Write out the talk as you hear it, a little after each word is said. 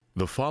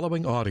The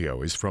following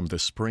audio is from the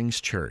Springs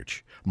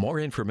Church. More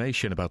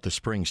information about the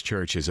Springs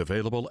Church is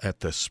available at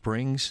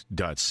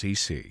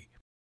thesprings.cc.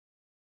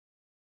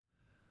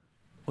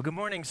 Well, good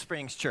morning,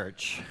 Springs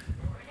Church.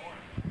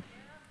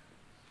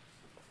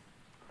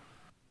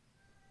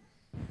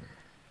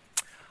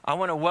 I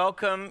want to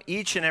welcome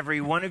each and every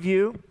one of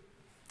you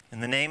in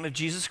the name of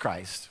Jesus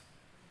Christ.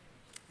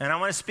 And I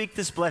want to speak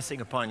this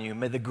blessing upon you.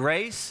 May the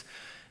grace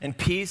and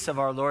peace of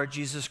our Lord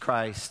Jesus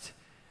Christ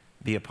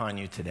be upon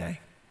you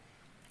today.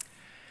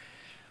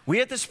 We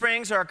at the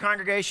Springs are a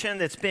congregation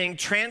that's being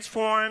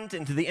transformed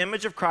into the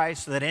image of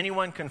Christ so that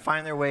anyone can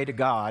find their way to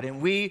God.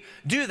 And we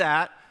do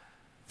that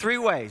three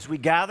ways. We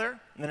gather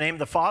in the name of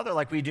the Father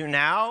like we do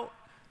now.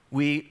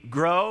 We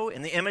grow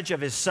in the image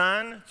of His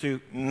Son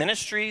through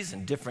ministries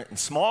and different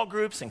small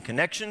groups and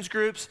connections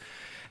groups.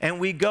 And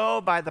we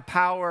go by the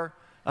power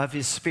of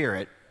His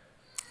Spirit.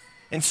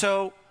 And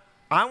so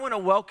I want to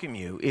welcome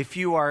you. If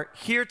you are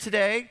here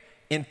today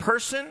in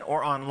person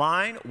or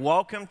online,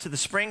 welcome to the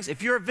Springs.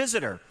 If you're a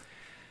visitor,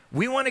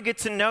 we want to get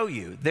to know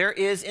you. There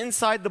is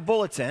inside the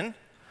bulletin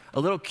a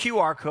little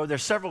QR code.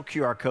 There's several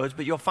QR codes,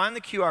 but you'll find the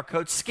QR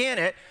code, scan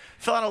it,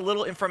 fill out a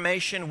little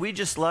information. We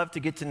just love to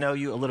get to know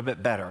you a little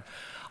bit better.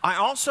 I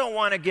also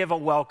want to give a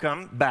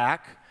welcome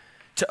back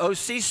to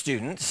OC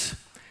students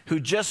who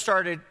just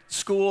started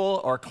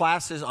school or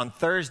classes on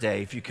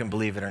Thursday, if you can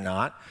believe it or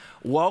not.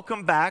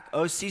 Welcome back,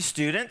 OC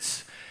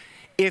students.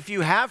 If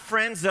you have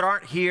friends that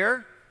aren't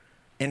here,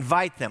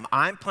 invite them.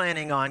 I'm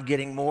planning on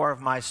getting more of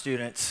my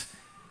students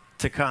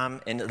to come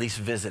and at least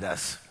visit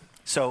us.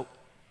 So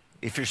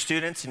if you're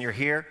students and you're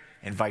here,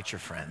 invite your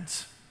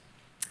friends.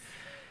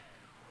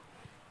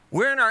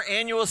 We're in our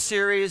annual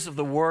series of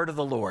the Word of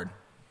the Lord.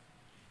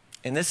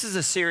 And this is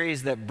a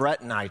series that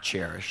Brett and I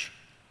cherish.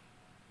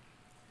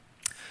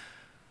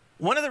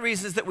 One of the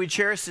reasons that we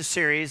cherish this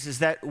series is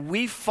that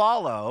we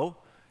follow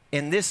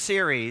in this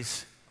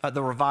series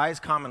the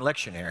Revised Common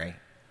Lectionary,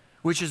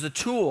 which is a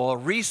tool, a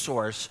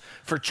resource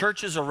for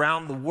churches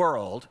around the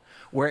world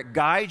where it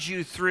guides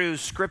you through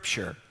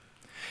Scripture.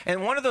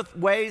 And one of the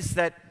ways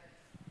that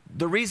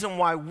the reason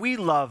why we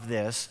love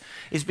this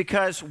is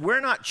because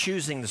we're not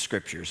choosing the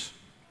Scriptures.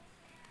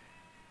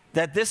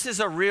 That this is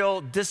a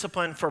real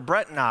discipline for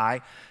Brett and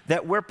I,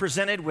 that we're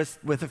presented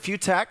with a few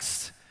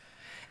texts,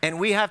 and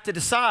we have to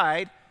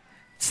decide,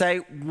 say,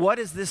 what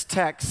is this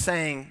text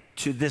saying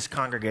to this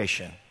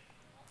congregation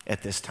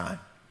at this time?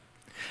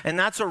 And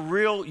that's a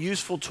real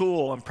useful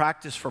tool and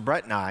practice for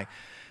Brett and I,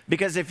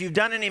 because if you've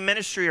done any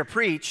ministry or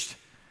preachers,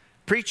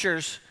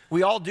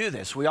 we all do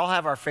this. We all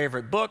have our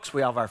favorite books,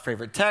 we all have our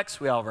favorite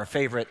texts, we all have our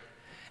favorite,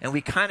 and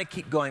we kind of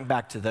keep going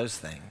back to those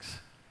things.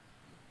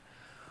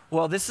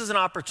 Well, this is an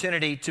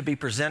opportunity to be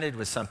presented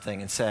with something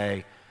and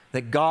say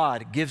that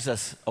God gives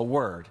us a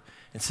word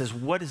and says,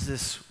 what does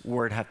this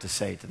word have to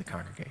say to the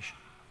congregation?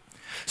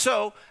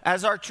 So,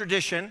 as our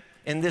tradition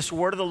in this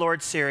Word of the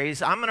Lord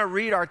series, I'm going to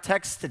read our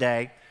text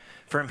today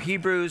from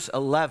Hebrews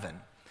 11.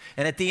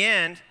 And at the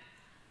end,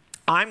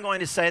 I'm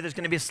going to say, there's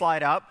going to be a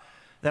slide up,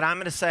 that I'm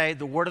going to say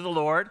the word of the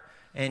Lord,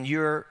 and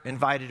you're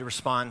invited to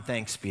respond,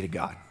 thanks be to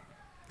God.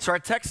 So our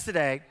text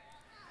today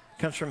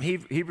comes from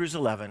Hebrews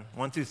 11,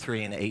 1 through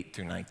 3, and 8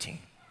 through 19.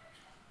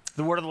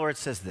 The word of the Lord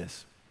says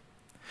this: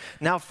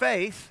 Now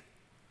faith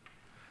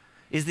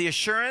is the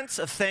assurance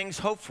of things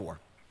hoped for,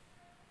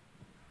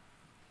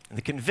 and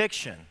the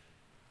conviction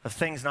of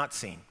things not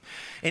seen.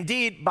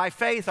 Indeed, by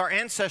faith our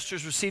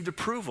ancestors received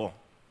approval.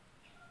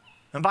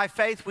 And by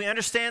faith, we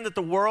understand that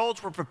the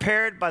worlds were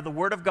prepared by the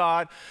word of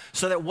God,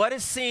 so that what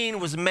is seen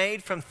was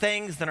made from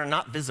things that are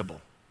not visible.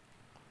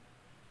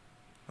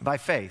 And by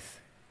faith,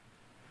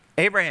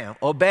 Abraham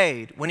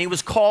obeyed when he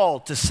was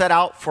called to set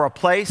out for a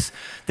place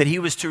that he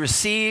was to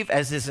receive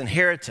as his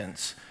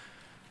inheritance.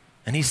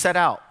 And he set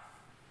out,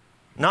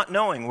 not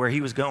knowing where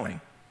he was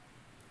going.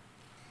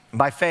 And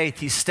by faith,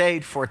 he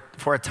stayed for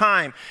a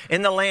time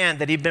in the land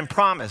that he'd been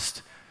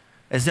promised,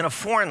 as in a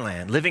foreign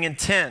land, living in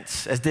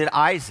tents, as did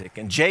Isaac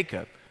and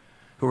Jacob,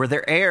 who were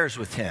their heirs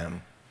with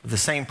him, with the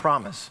same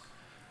promise.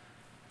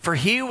 For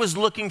he was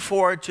looking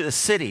forward to a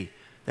city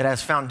that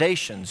has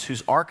foundations,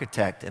 whose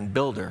architect and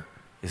builder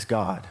is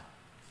God.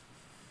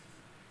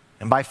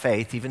 And by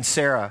faith, even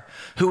Sarah,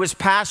 who was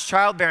past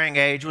childbearing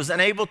age, was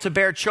unable to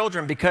bear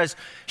children because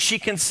she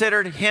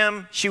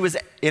was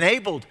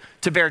enabled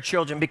to bear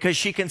children because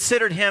she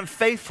considered him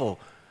faithful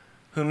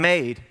who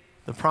made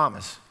the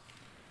promise.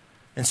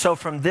 And so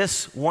from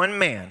this one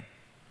man,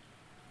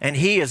 and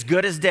he as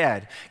good as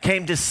dead,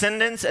 came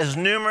descendants as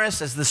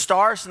numerous as the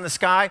stars in the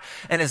sky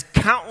and as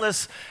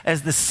countless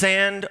as the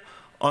sand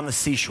on the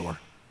seashore.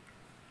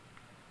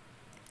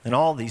 And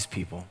all these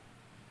people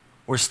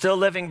were still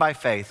living by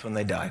faith when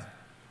they died.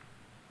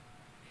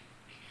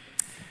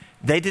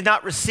 They did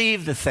not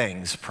receive the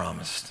things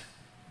promised.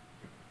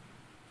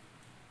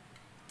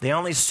 They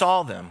only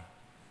saw them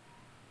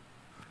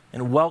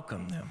and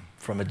welcomed them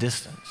from a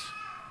distance,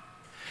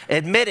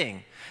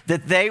 admitting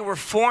that they were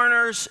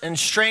foreigners and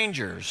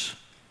strangers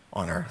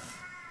on earth.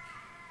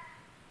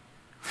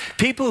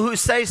 People who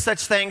say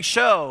such things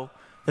show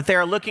that they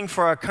are looking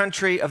for a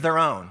country of their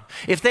own.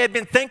 If they had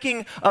been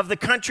thinking of the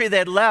country they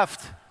had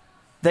left,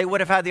 they would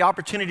have had the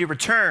opportunity to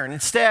return.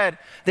 Instead,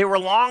 they were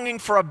longing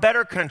for a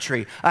better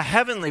country, a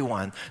heavenly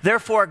one.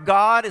 Therefore,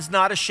 God is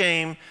not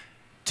ashamed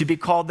to be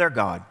called their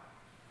God,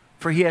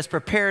 for he has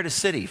prepared a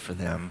city for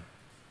them.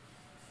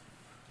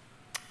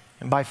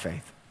 And by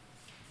faith,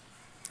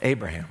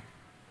 Abraham,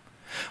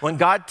 when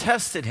God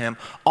tested him,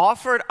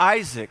 offered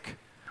Isaac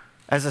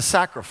as a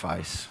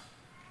sacrifice.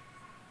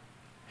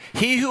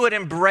 He who had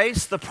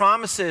embraced the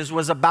promises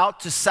was about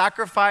to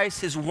sacrifice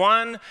his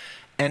one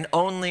and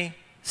only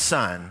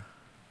son,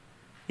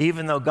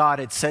 even though God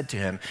had said to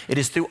him, "It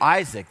is through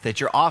Isaac that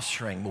your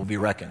offspring will be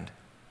reckoned."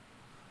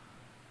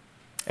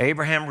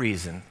 Abraham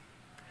reasoned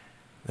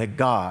that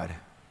God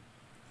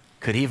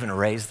could even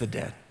raise the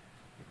dead.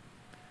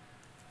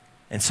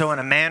 And so in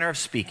a manner of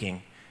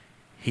speaking,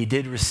 he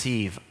did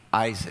receive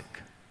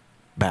Isaac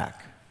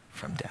back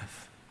from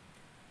death.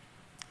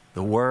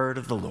 The word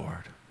of the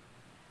Lord.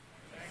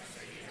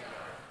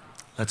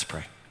 Let's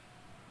pray.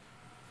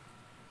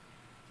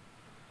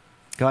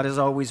 God, as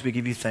always, we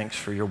give you thanks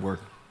for your word.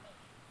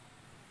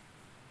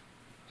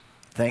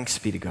 Thanks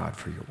be to God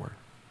for your word.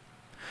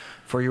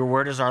 For your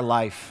word is our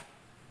life.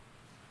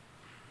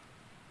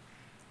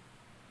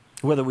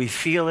 Whether we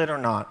feel it or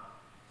not,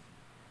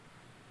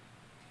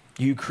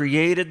 you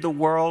created the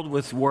world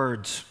with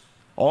words.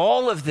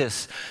 All of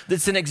this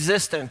that's in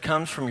existence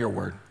comes from your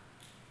word.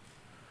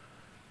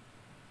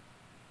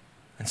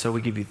 And so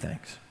we give you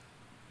thanks.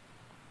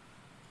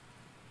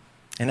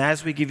 And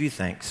as we give you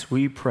thanks,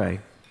 we pray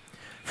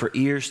for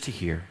ears to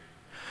hear,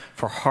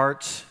 for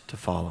hearts to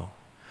follow,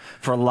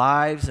 for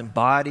lives and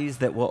bodies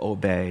that will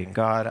obey.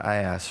 God, I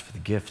ask for the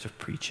gift of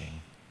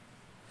preaching.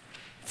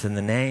 It's in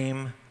the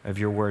name of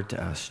your word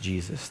to us,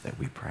 Jesus, that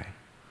we pray.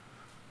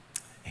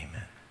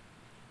 Amen.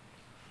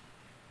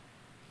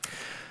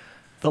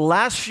 The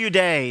last few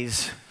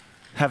days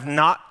have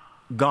not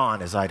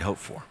gone as I'd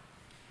hoped for.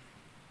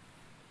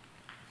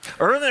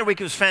 Earlier in the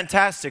week, it was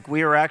fantastic.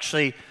 We were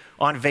actually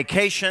on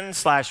vacation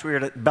 / we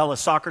were at Bella's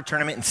soccer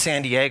tournament in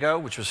San Diego,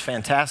 which was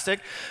fantastic.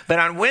 But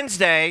on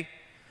Wednesday,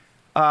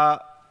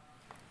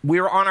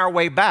 we were on our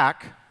way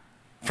back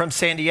from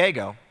San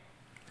Diego.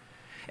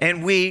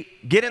 And we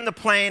get in the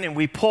plane and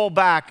we pull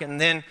back and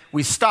then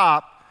we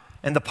stop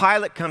and the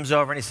pilot comes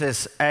over and he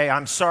says, "Hey,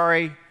 I'm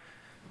sorry.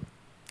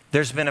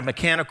 There's been a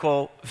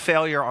mechanical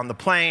failure on the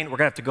plane. We're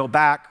going to have to go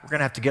back. We're going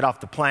to have to get off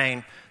the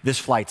plane. This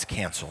flight's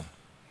canceled."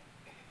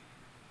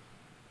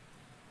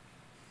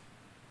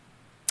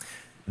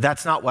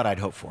 That's not what I'd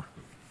hoped for.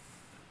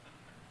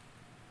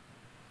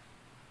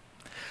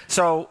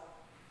 So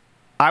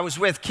I was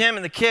with Kim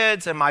and the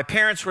kids, and my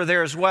parents were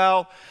there as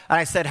well. And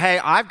I said, "Hey,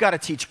 I've got to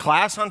teach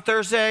class on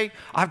Thursday.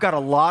 I've got a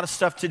lot of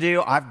stuff to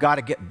do. I've got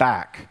to get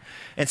back."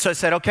 And so I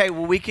said, "Okay,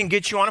 well, we can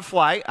get you on a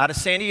flight out of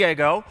San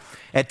Diego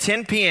at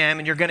 10 p.m.,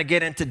 and you're going to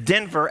get into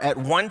Denver at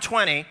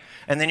 1:20,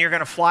 and then you're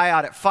going to fly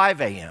out at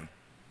 5 a.m.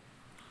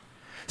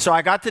 So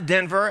I got to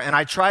Denver, and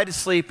I tried to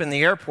sleep in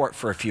the airport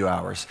for a few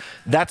hours.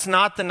 That's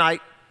not the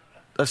night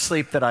of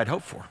sleep that I'd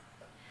hoped for.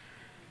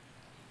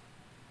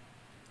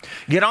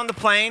 Get on the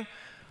plane.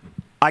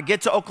 I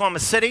get to Oklahoma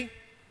City.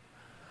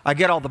 I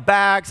get all the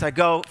bags. I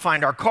go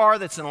find our car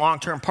that's in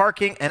long-term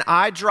parking, and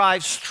I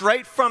drive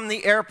straight from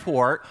the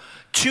airport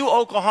to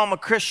Oklahoma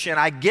Christian.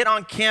 I get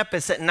on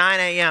campus at 9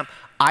 a.m.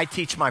 I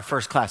teach my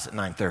first class at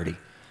 9:30.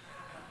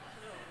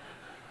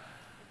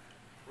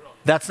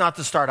 That's not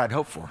the start I'd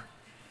hoped for.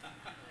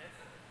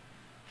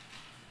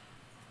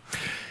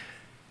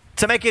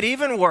 To make it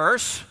even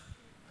worse,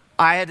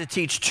 I had to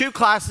teach 2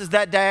 classes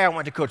that day. I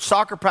went to coach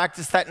soccer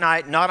practice that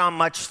night, not on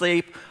much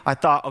sleep. I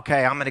thought,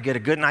 okay, I'm going to get a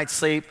good night's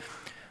sleep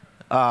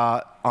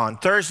on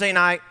Thursday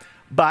night.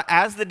 But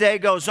as the day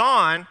goes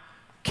on,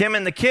 Kim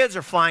and the kids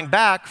are flying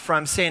back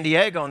from San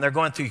Diego, and they're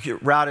going through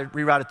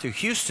rerouted through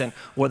Houston,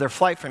 where their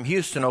flight from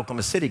Houston to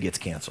Oklahoma City gets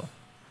canceled.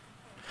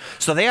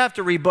 So they have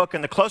to rebook,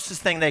 and the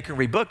closest thing they can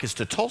rebook is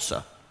to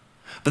Tulsa.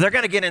 But they're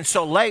going to get in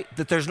so late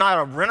that there's not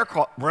a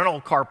rental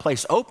car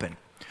place open.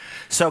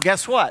 So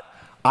guess what?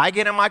 I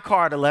get in my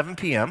car at 11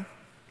 p.m.,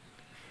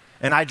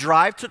 and I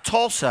drive to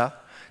Tulsa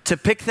to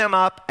pick them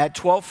up at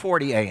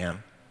 12:40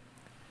 a.m.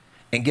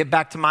 and get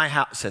back to my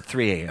house at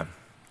 3 a.m.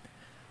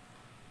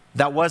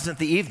 That wasn't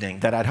the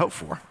evening that I'd hoped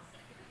for.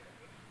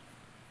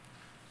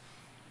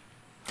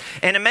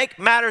 And to make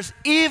matters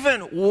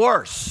even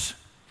worse,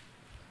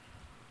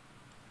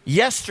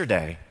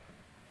 yesterday,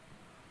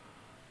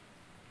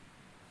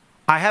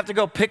 I have to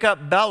go pick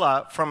up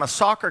Bella from a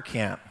soccer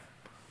camp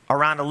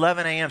around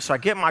 11 a.m. So I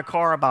get in my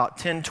car about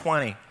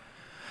 10:20,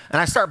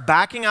 and I start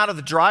backing out of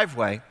the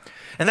driveway.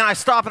 And then I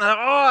stop and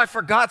I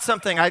forgot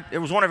something. It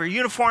was one of her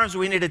uniforms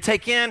we needed to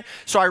take in.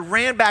 So I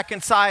ran back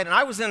inside, and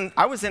I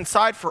was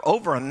inside for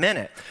over a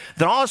minute.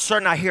 Then all of a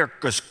sudden I hear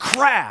this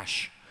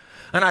crash,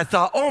 and I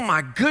thought, oh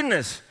my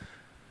goodness.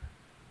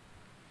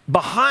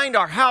 Behind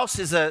our house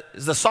is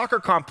the soccer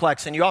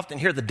complex, and you often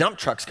hear the dump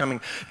trucks coming.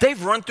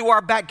 They've run through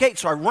our back gate.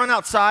 So I run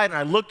outside and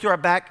I look through our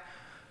back.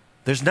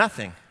 There's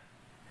nothing.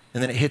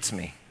 And then it hits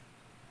me.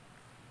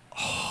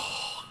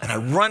 Oh, And I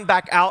run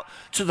back out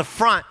to the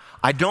front.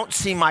 I don't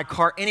see my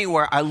car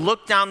anywhere. I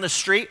look down the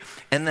street,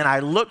 and then I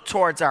look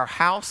towards our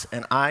house,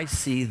 and I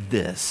see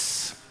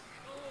this.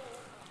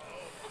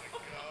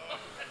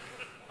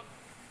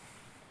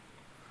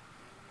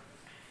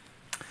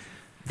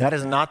 That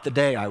is not the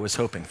day I was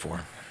hoping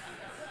for.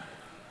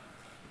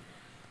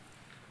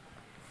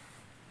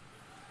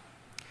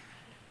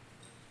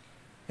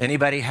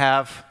 Anybody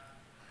have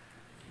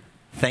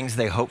things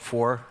they hope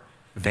for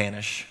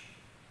vanish?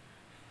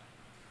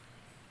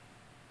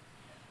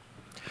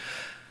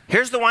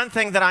 Here's the one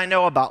thing that I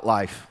know about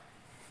life,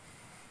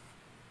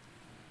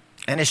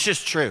 and it's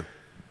just true.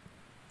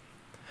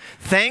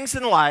 Things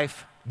in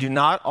life do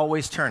not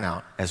always turn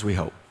out as we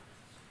hope.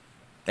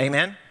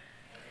 Amen?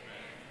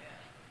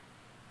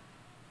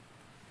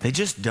 They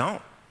just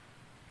don't.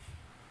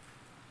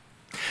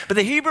 But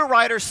the Hebrew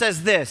writer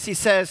says this. He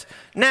says,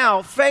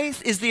 now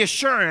faith is the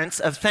assurance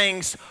of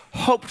things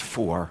hoped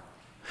for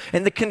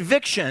and the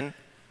conviction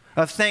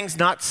of things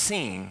not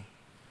seen.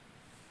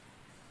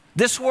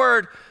 This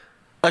word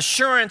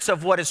assurance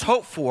of what is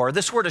hoped for,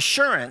 this word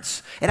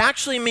assurance, it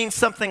actually means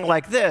something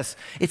like this.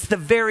 It's the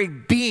very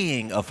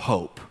being of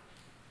hope.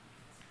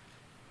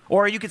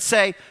 Or you could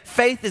say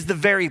faith is the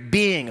very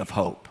being of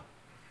hope.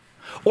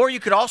 Or you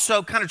could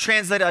also kind of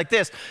translate it like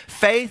this.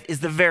 Faith is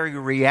the very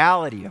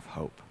reality of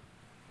hope.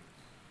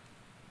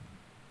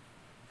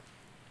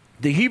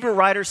 The Hebrew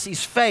writer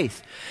sees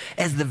faith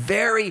as the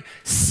very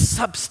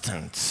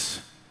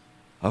substance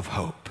of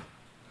hope.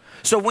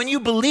 So when you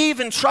believe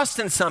and trust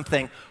in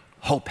something,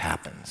 hope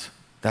happens.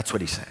 That's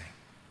what he's saying.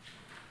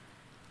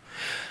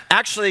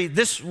 Actually,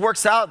 this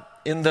works out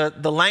in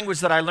the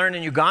language that I learned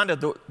in Uganda.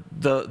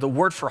 The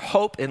word for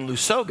hope in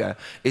Lusoga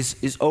is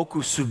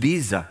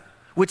okusubiza,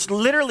 which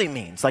literally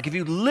means, like if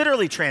you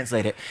literally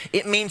translate it,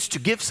 it means to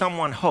give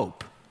someone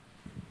hope.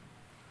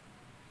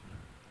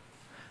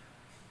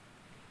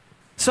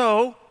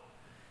 So,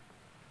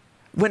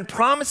 when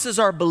promises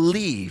are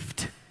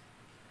believed,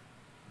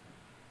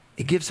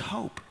 it gives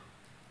hope.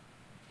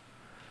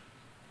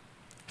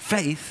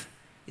 Faith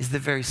is the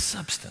very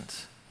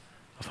substance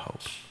of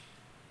hope.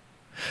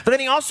 But then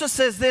he also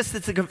says this,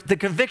 it's the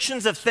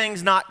convictions of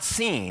things not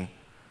seen.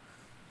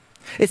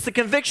 It's the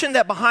conviction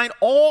that behind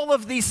all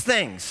of these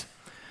things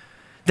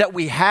that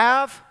we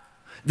have,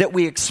 that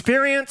we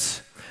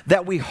experience,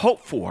 that we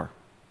hope for,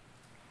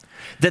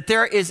 that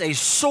there is a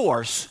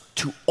source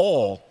to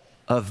all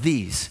of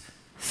these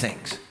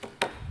things.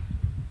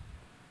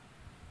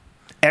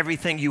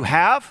 Everything you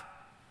have,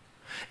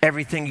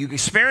 everything you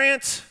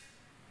experience,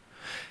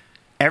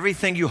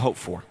 everything you hope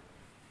for,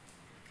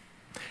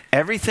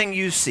 everything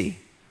you see,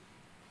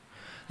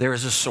 there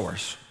is a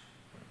source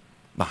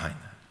behind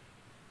that.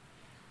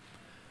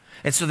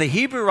 And so the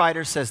Hebrew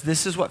writer says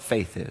this is what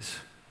faith is.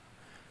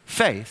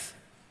 Faith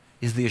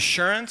is the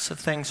assurance of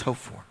things hoped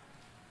for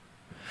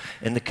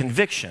and the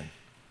conviction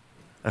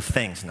of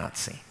things not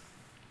seen.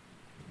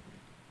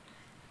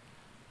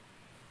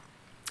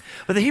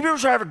 But the Hebrew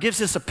writer gives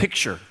us a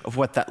picture of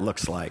what that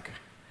looks like.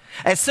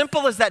 As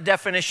simple as that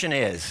definition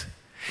is,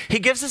 he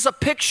gives us a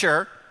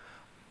picture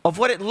of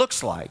what it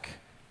looks like.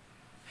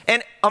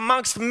 And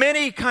amongst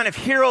many kind of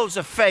heroes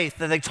of faith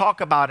that they talk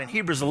about in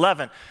Hebrews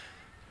 11,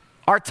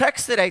 our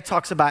text today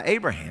talks about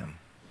Abraham.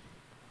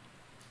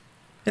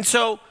 And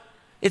so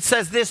it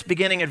says this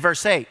beginning at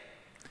verse 8.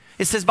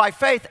 It says, by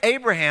faith,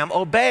 Abraham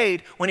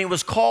obeyed when he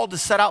was called to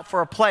set out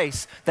for a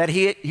place that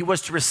he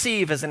was to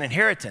receive as an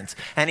inheritance.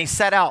 And he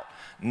set out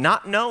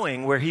not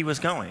knowing where he was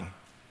going.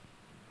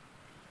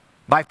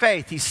 By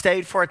faith, he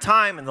stayed for a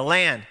time in the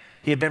land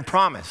he had been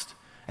promised,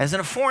 as in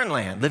a foreign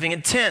land, living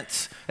in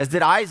tents, as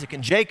did Isaac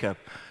and Jacob,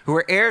 who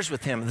were heirs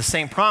with him of the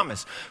same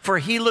promise. For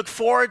he looked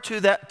forward to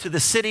the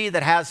city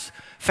that has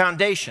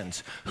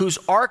foundations, whose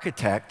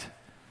architect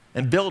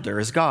and builder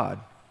is God.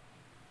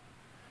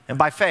 And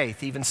by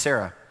faith, even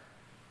Sarah,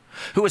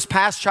 who was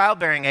past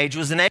childbearing age,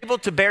 was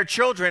enabled to bear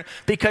children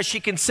because she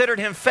considered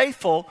him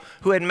faithful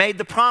who had made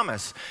the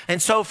promise. And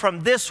so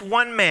from this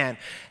one man,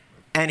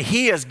 and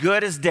he as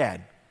good as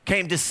dead,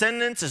 came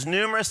descendants as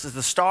numerous as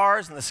the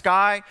stars in the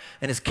sky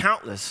and as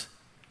countless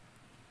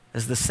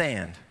as the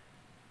sand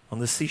on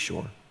the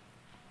seashore.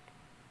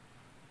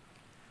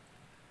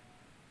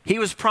 He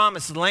was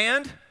promised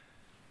land,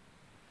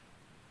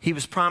 he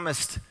was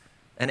promised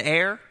an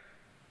heir,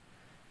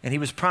 and he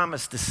was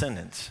promised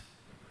descendants.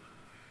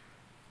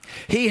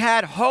 He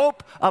had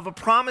hope of a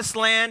promised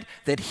land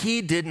that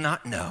he did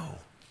not know.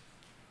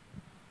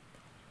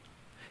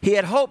 He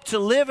had hope to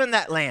live in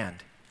that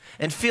land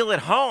and feel at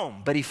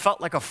home, but he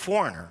felt like a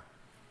foreigner.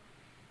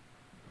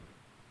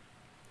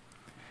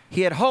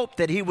 He had hoped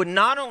that he would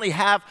not only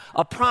have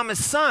a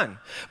promised son,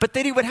 but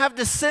that he would have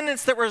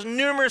descendants that were as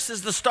numerous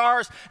as the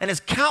stars and as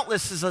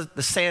countless as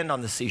the sand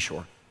on the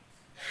seashore.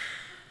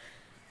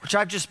 Which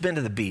I've just been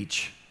to the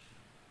beach.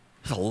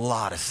 There's a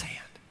lot of sand.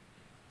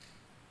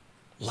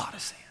 A lot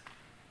of sand.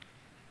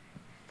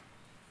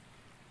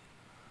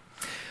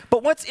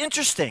 But what's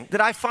interesting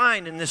that I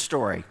find in this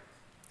story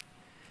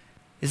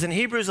is in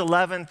Hebrews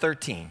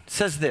 11:13. It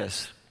says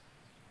this.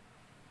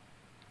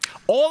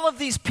 All of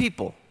these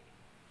people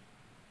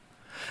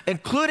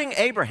including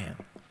Abraham,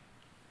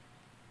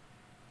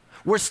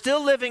 were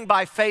still living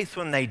by faith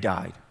when they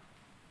died.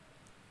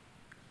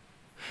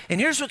 And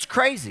here's what's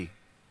crazy.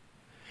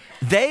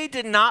 They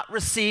did not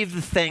receive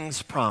the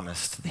things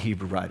promised, the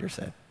Hebrew writer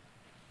said.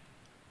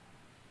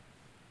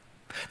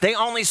 They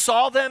only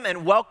saw them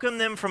and welcomed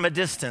them from a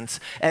distance,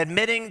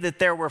 admitting that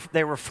they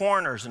were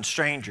foreigners and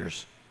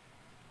strangers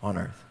on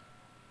earth.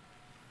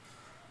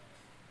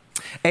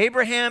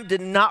 Abraham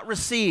did not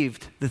receive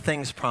the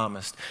things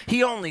promised.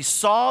 He only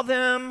saw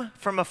them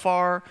from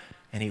afar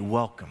and he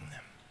welcomed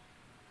them.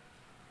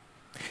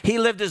 He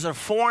lived as a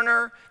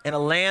foreigner in a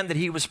land that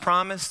he was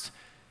promised,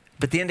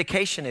 but the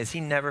indication is he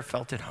never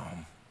felt at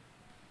home.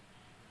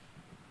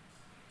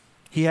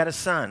 He had a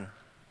son,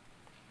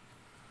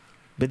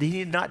 but he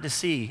did not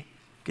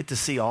get to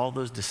see all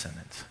those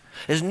descendants.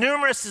 As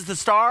numerous as the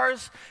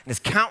stars and as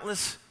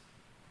countless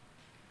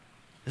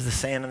as the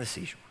sand on the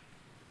seashore.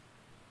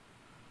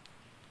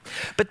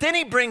 But then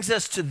he brings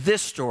us to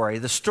this story,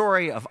 the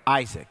story of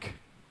Isaac.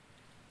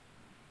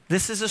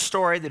 This is a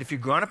story that if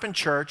you've grown up in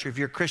church or if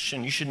you're a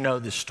Christian, you should know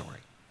this story.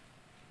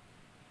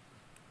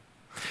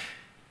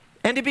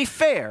 And to be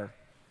fair,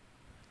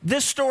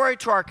 this story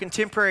to our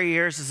contemporary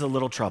ears is a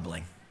little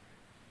troubling.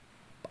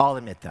 I'll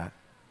admit that.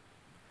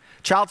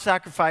 Child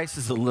sacrifice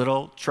is a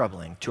little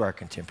troubling to our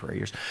contemporary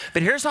ears.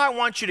 But here's how I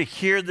want you to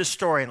hear this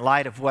story in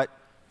light of what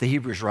the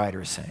Hebrews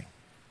writer is saying.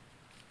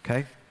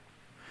 Okay?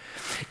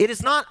 It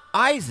is not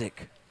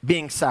Isaac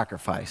being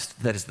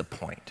sacrificed that is the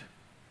point.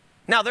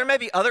 Now, there may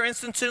be other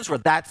instances where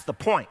that's the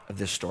point of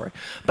this story.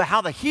 But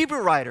how the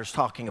Hebrew writer is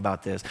talking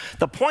about this,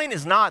 the point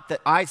is not that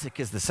Isaac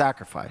is the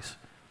sacrifice.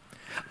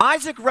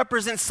 Isaac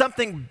represents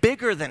something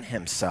bigger than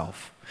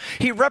himself.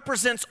 He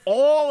represents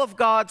all of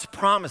God's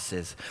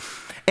promises.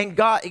 And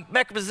God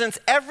represents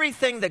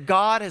everything that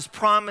God has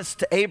promised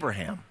to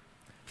Abraham.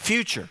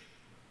 Future,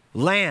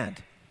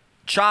 land,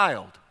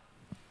 child,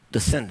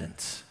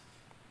 descendants.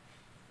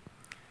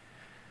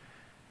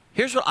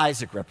 Here's what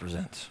Isaac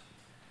represents.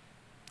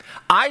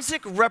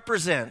 Isaac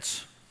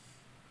represents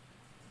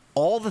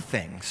all the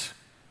things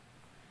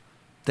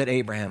that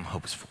Abraham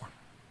hopes for.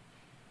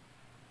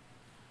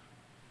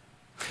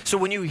 So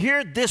when you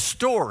hear this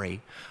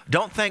story,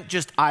 don't think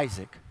just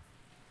Isaac.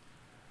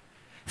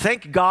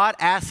 Think God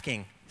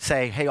asking,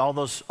 say, hey, all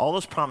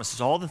those promises,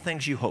 all the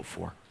things you hope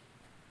for,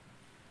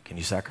 can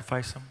you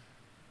sacrifice them?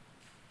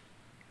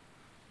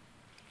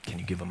 Can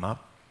you give them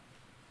up?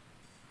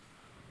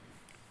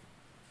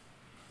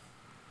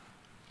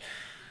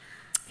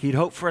 He'd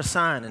hoped for a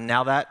son, and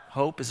now that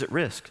hope is at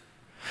risk.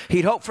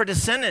 He'd hoped for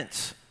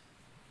descendants,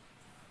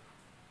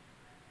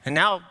 and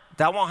now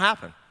that won't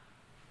happen.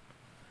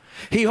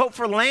 He hoped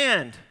for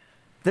land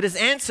that his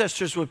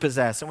ancestors would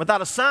possess, and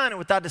without a son and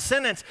without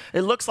descendants,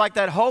 it looks like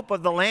that hope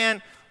of the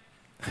land,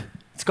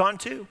 it's gone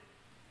too.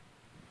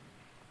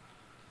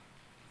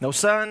 No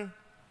son,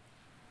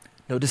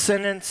 no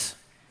descendants,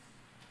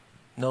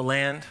 no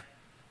land,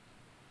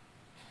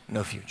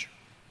 no future.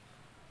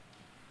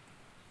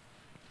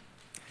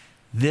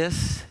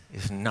 This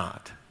is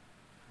not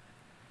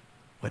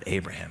what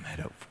Abraham had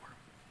hoped for.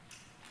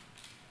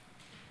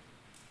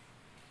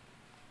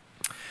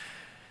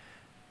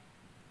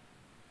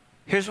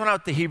 Here's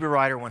what the Hebrew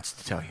writer wants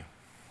to tell you.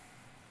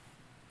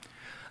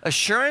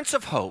 Assurance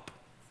of hope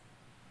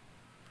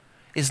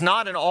is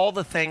not in all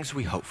the things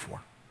we hope for.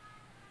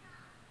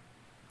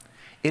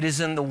 It is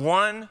in the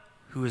one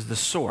who is the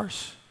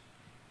source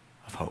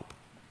of hope.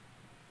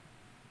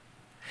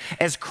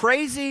 As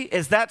crazy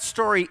as that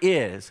story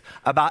is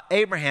about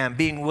Abraham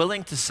being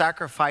willing to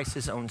sacrifice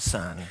his own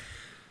son,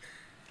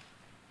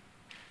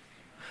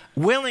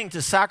 willing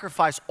to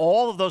sacrifice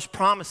all of those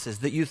promises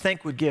that you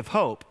think would give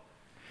hope,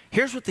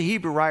 here's what the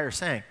Hebrew writer is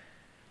saying.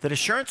 That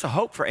assurance of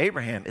hope for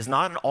Abraham is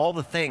not in all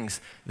the things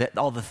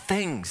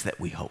that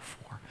we hope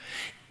for.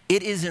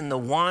 It is in the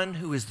one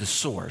who is the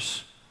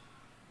source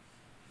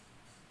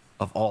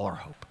of all our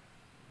hope.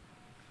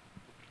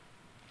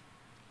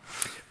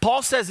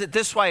 Paul says it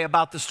this way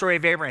about the story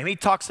of Abraham. He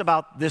talks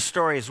about this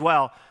story as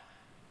well.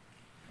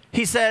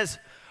 He says,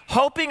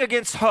 hoping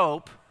against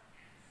hope,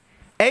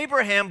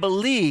 Abraham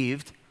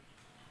believed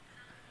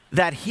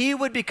that he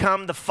would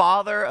become the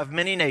father of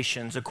many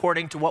nations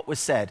according to what was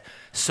said,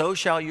 so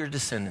shall your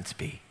descendants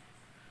be.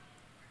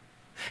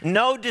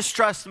 No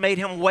distrust made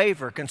him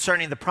waver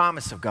concerning the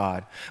promise of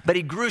God, but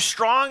he grew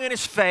strong in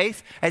his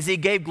faith as he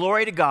gave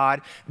glory to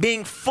God,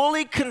 being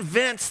fully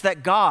convinced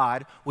that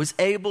God was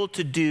able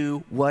to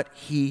do what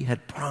he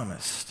had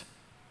promised.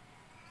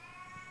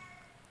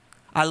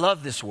 I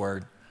love this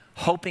word,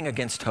 hoping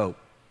against hope.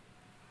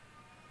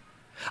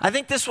 I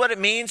think this is what it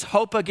means,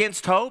 hope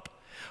against hope.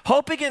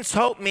 Hope against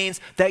hope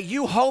means that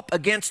you hope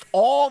against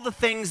all the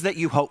things that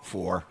you hope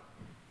for.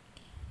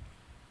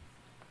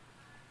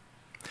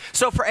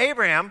 So for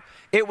Abraham,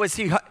 it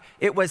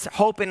was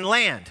hope in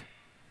land.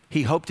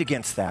 He hoped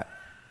against that.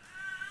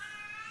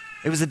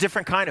 It was a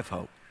different kind of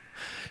hope.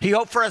 He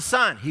hoped for a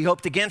son. He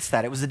hoped against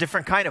that. It was a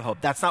different kind of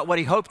hope. That's not what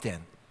he hoped in.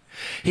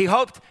 He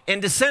hoped in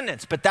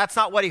descendants, but that's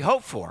not what he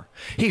hoped for.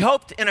 He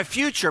hoped in a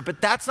future,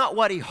 but that's not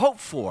what he hoped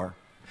for.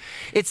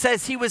 It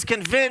says he was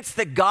convinced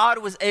that God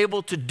was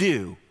able to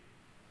do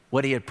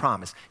what he had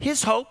promised.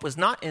 His hope was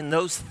not in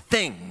those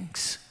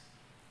things.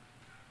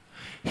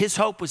 His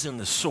hope was in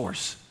the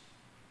source.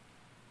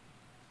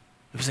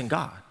 It was in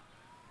God.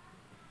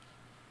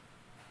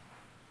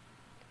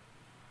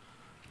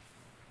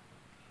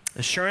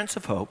 Assurance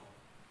of hope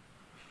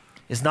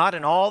is not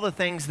in all the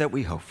things that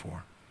we hope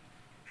for.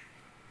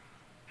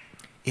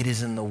 It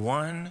is in the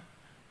one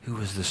who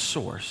is the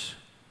source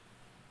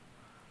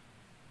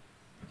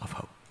of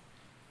hope.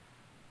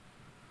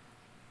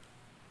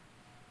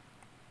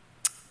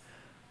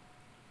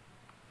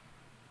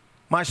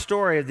 My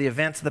story of the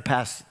events of the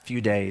past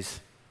few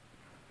days,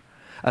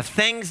 of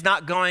things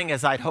not going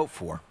as I'd hoped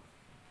for,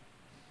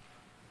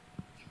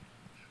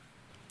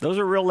 those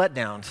are real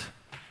letdowns.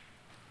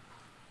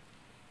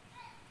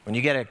 When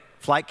you get a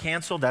flight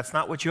canceled, that's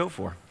not what you hope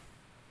for.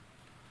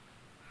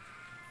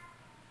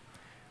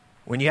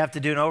 When you have to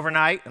do an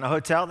overnight in a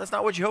hotel, that's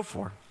not what you hope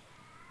for.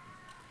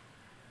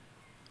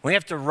 When you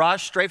have to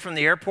rush straight from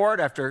the airport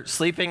after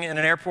sleeping in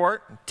an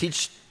airport,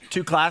 teach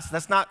 2 classes,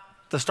 that's not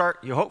the start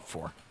you hope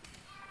for.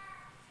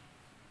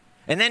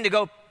 And then to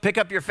go pick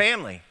up your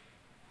family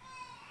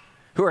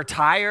who are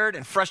tired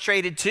and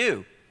frustrated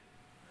too.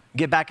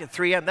 Get back at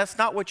 3 a.m., that's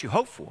not what you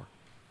hope for.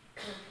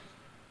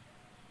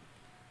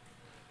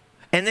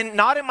 And then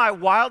not in my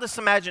wildest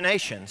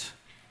imaginations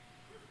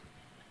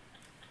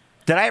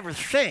did I ever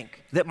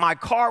think that my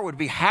car would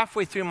be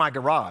halfway through my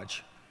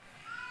garage,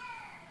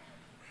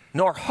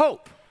 nor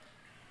hope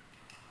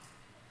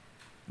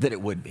that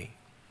it would be.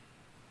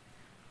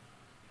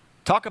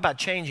 Talk about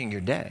changing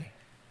your day.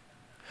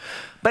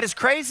 But as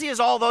crazy as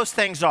all those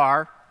things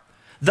are,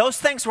 those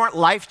things weren't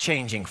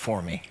life-changing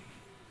for me.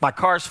 My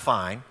car's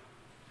fine.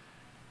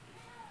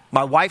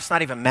 My wife's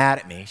not even mad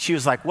at me. She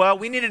was like, well,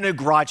 we need a new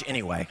garage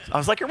anyway. I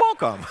was like, you're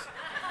welcome.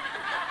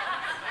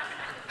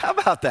 How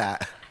about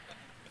that?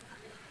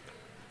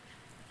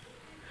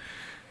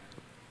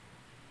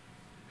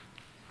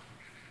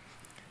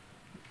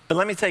 But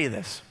let me tell you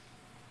this.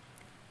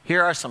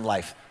 Here are some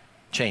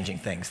life-changing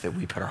things that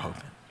we put our hope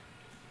in.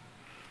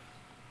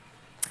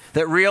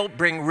 That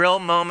bring real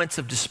moments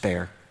of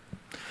despair.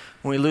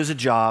 When we lose a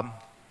job,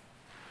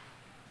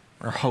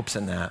 our hope's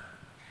in that.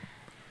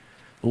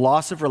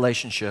 Loss of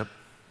relationship,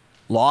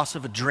 loss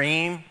of a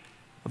dream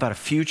about a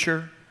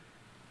future.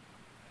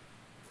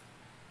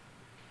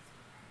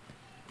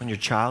 When your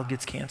child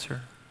gets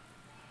cancer.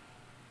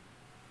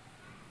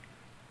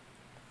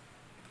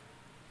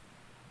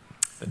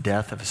 The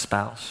death of a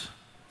spouse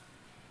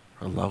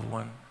or a loved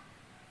one.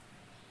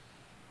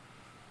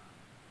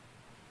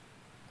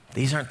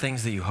 These aren't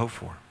things that you hope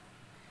for.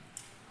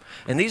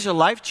 And these are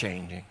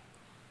life-changing.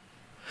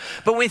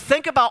 But when we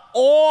think about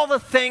all the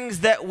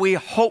things that we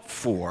hope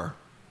for,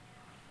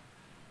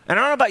 and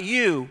I don't know about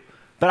you,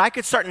 but I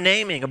could start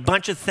naming a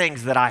bunch of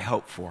things that I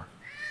hope for.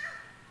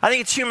 I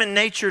think it's human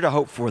nature to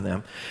hope for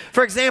them.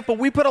 For example,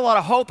 we put a lot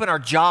of hope in our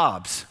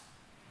jobs.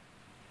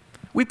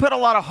 We put a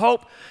lot of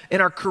hope in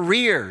our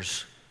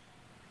careers.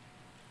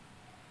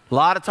 A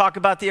lot of talk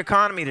about the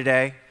economy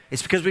today.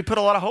 It's because we put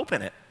a lot of hope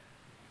in it.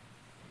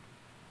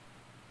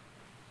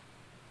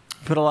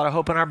 We put a lot of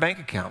hope in our bank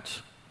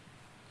accounts.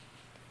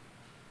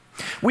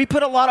 We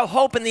put a lot of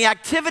hope in the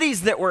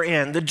activities that we're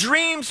in, the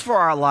dreams for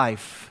our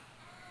life.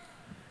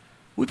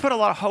 We put a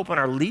lot of hope in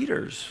our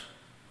leaders.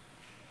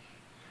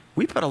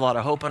 We put a lot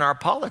of hope in our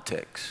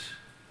politics.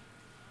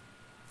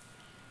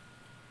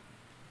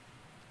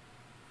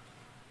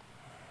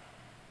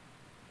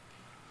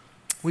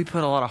 We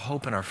put a lot of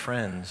hope in our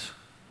friends.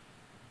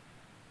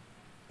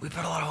 We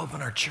put a lot of hope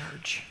in our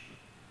church.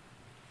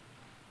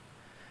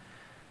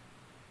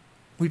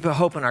 We put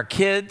hope in our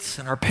kids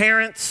and our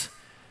parents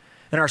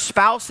and our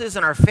spouses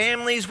and our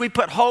families. We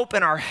put hope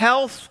in our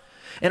health,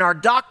 in our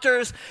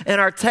doctors, and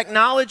our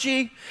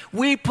technology.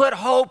 We put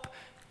hope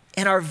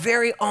in our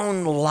very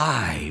own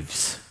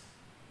lives.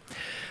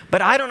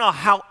 But I don't know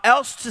how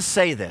else to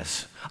say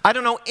this. I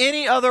don't know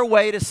any other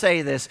way to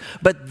say this,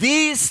 but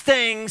these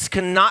things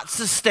cannot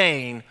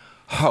sustain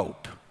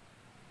hope.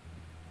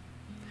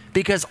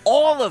 Because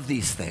all of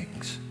these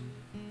things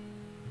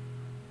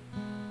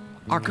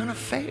are going to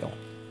fail.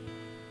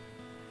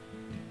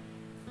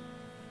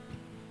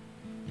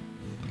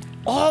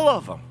 All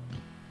of them.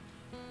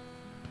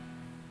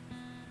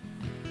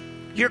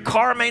 Your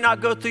car may not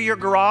go through your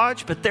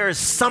garage, but there is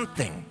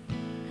something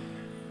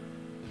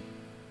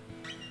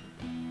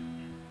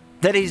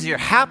that is either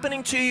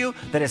happening to you,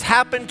 that has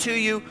happened to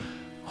you,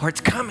 or it's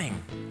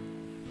coming.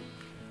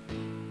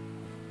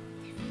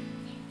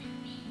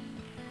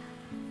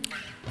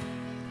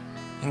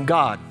 And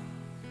God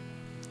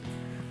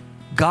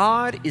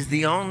is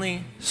the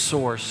only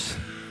source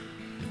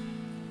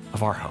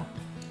of our hope.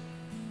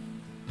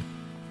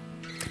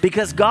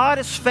 Because God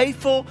is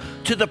faithful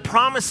to the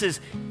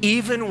promises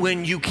even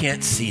when you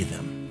can't see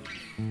them.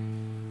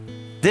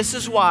 This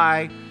is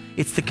why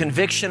it's the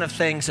conviction of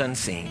things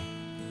unseen.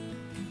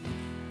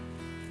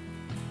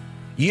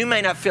 You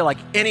may not feel like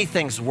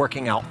anything's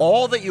working out,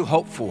 all that you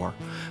hope for,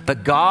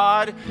 But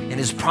God and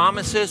his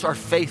promises are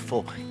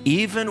faithful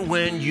even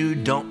when you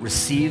don't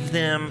receive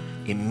them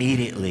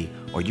immediately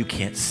or you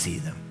can't see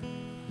them.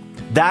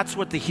 That's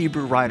what the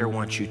Hebrew writer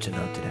wants you to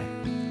know today.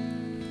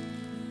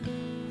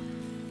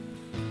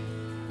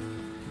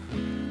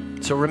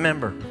 So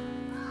remember,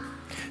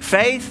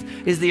 faith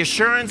is the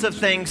assurance of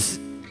things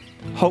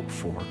hoped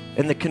for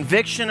and the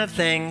conviction of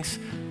things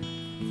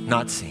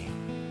not seen.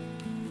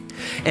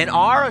 And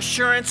our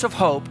assurance of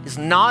hope is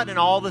not in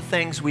all the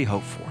things we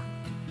hope for.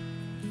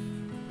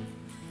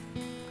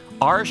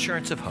 Our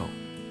assurance of hope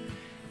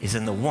is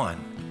in the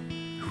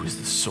one who is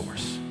the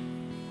source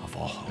of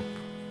all hope.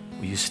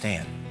 Will you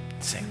stand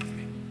and sing with me?